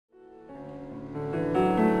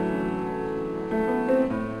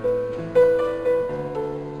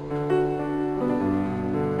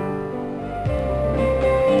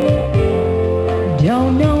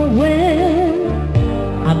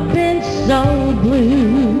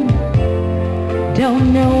blue.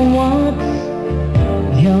 Don't know what's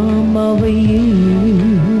come over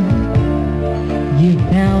you. You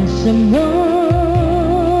found someone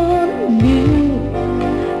new,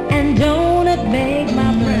 and don't it make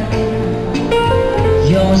my breath?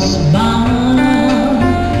 Your smile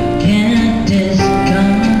can't disguise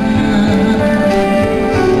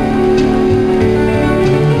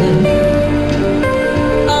the look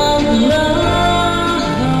of love.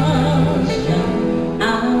 I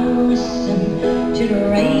listen to the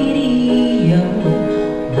radio,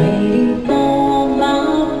 waiting for my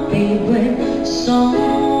favorite song.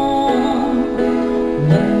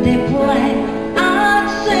 When they play, I'd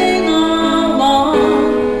sing along.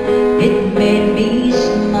 It made me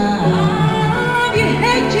smile. Love you,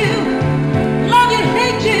 hate you, love you,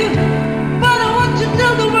 hate you, but I want you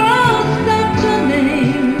till the world stops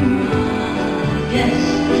turning. Yes,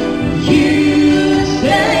 you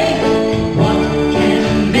say, what can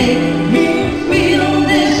make me feel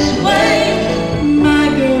this way? My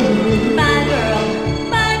girl, my girl,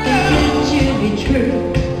 my girl, can't you be true?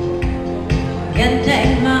 Can't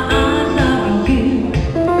take my eyes off of you.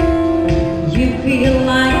 You feel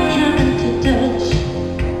like